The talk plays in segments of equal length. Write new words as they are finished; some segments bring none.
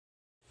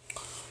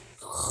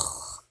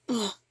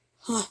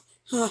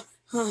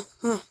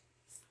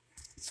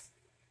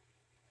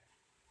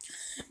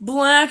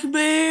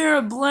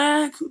there,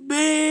 Black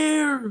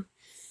Bear!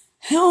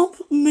 Help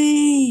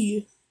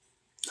me!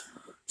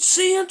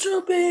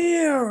 Santa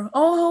Bear!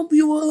 I'll help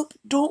you up.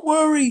 Don't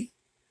worry.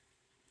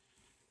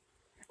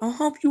 I'll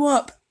help you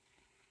up.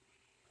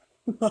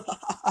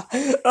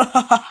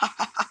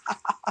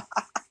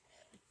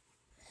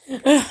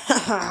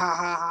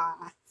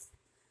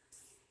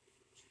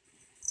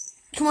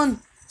 Come on,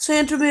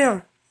 Santa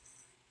Bear.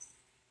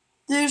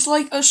 There's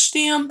like a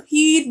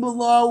stampede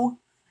below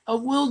a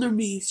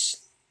wildebeest.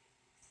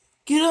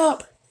 Get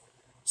up,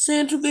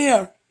 Santa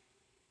Bear.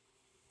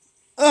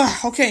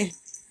 Okay.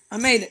 I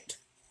made it.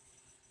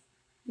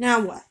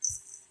 Now what?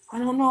 I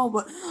don't know,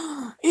 but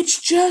it's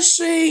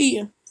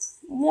Jessie!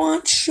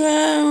 Watch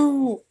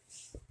out!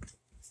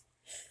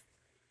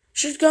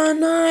 She's got a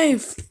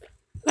knife!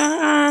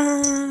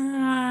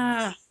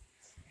 Ah!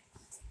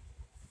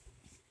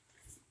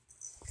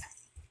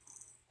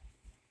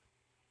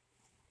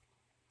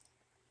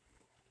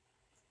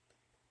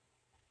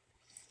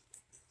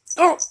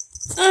 Oh!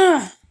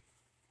 Ah!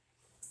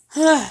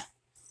 Ah!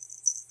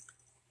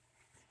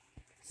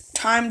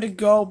 Time to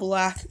go,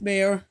 Black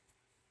Bear.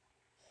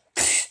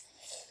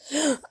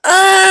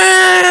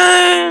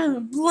 Ah!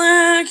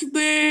 Black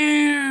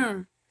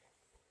Bear!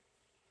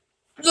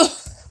 Ugh.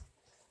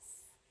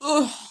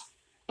 Ugh.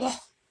 Ugh.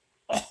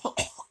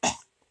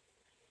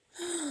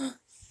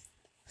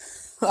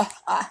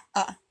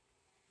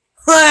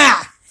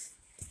 Ah!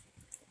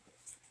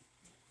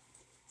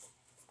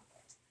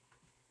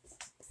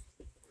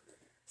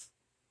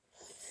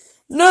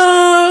 No!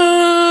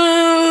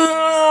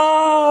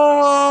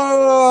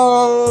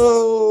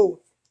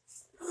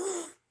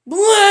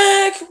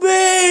 Black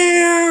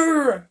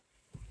Bear!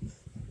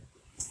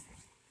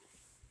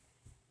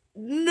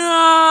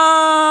 No!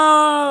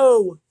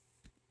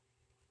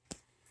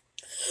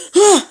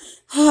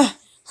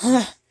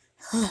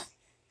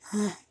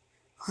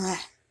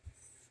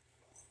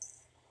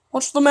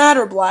 What's the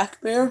matter, Black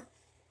Bear?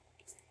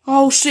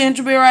 Oh,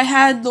 Santa Bear, I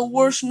had the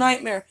worst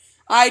nightmare.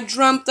 I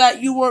dreamt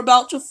that you were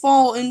about to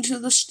fall into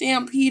the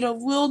stampede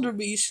of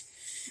wildebeest,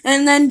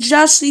 and then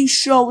Jessie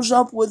shows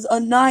up with a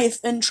knife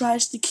and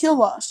tries to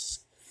kill us.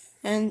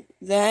 And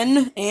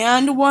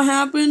what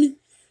happened?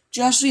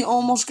 Jessie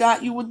almost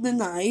got you with the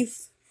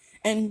knife,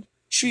 and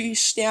she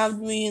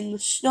stabbed me in the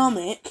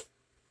stomach,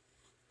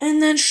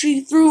 and then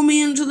she threw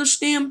me into the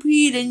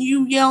stampede, and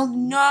you yelled,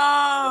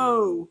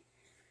 "No!"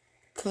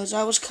 'Cause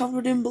I was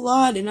covered in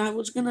blood, and I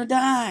was gonna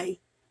die.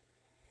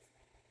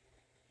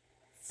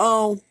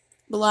 Oh,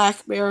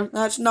 Black Bear,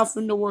 that's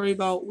nothing to worry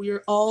about.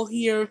 We're all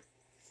here,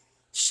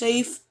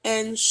 safe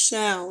and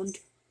sound.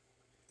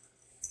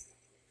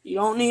 You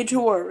don't need to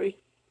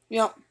worry.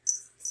 Yep.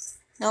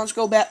 Now let's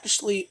go back to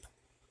sleep.